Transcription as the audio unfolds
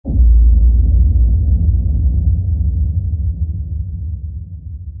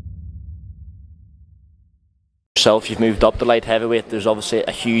yourself, you've moved up to light heavyweight. There's obviously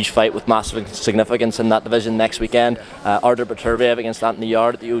a huge fight with massive significance in that division next weekend. Artur Beterbiev against Anthony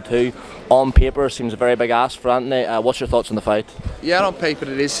Yarde at the O2. On paper, seems a very big ask for Anthony. What's your thoughts on the fight? Yeah, on paper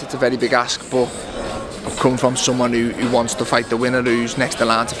it is. It's a very big ask, but I've come from someone who wants to fight the winner, who's next in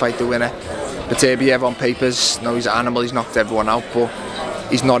line to fight the winner. Beterbiev on papers, no, he's an animal, he's knocked everyone out, but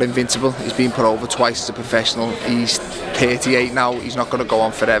he's not invincible. He's been put over twice as a professional. He's 38 now, he's not going to go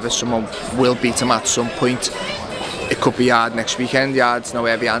on forever. Someone will beat him at some point. It could be Yarde next weekend. Yarde's no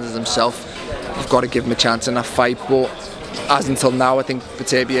heavy-handed himself. You've got to give him a chance in that fight, but as until now, I think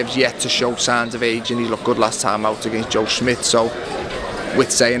Beterbiev's yet to show signs of age, and he looked good last time out against Joe Smith. So,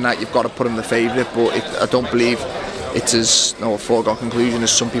 with saying that, you've got to put him the favourite, but I don't believe it's as a foregone conclusion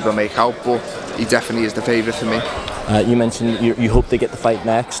as some people make out, but he definitely is the favourite for me. You mentioned you hope to get the fight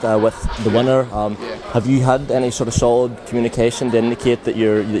next with the winner. Yeah. Have you had any sort of solid communication to indicate that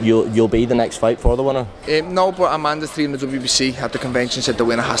you'll be the next fight for the winner? No, but Amanda's 3 in the WBC at the convention said the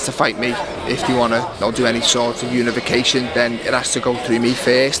winner has to fight me. If you want to do any sort of unification, then it has to go through me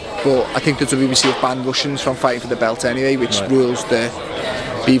first. But I think the WBC have banned Russians from fighting for the belt anyway, which rules the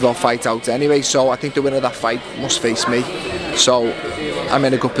Bivol fight out anyway. So I think the winner of that fight must face me. So I'm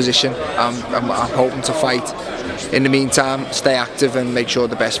in a good position. I'm hoping to fight. In the meantime, stay active and make sure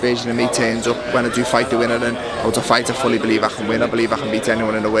the best version of me turns up when I do fight the winner. And out of fight, I fully believe I can win. I believe I can beat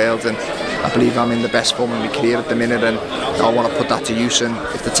anyone in the world, and I believe I'm in the best form of my career at the minute, and I want to put that to use. And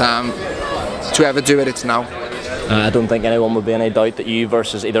if the time to ever do it, it's now. I don't think anyone would be any doubt that you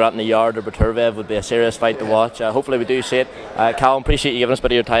versus either Anthony Yarde or Beterbiev would be a serious fight to watch. Hopefully we do see it. Callum, appreciate you giving us a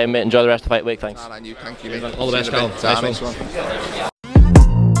bit of your time, mate. Enjoy the rest of the fight week. Thanks. Thank you, mate. All the best, Callum. Nice one.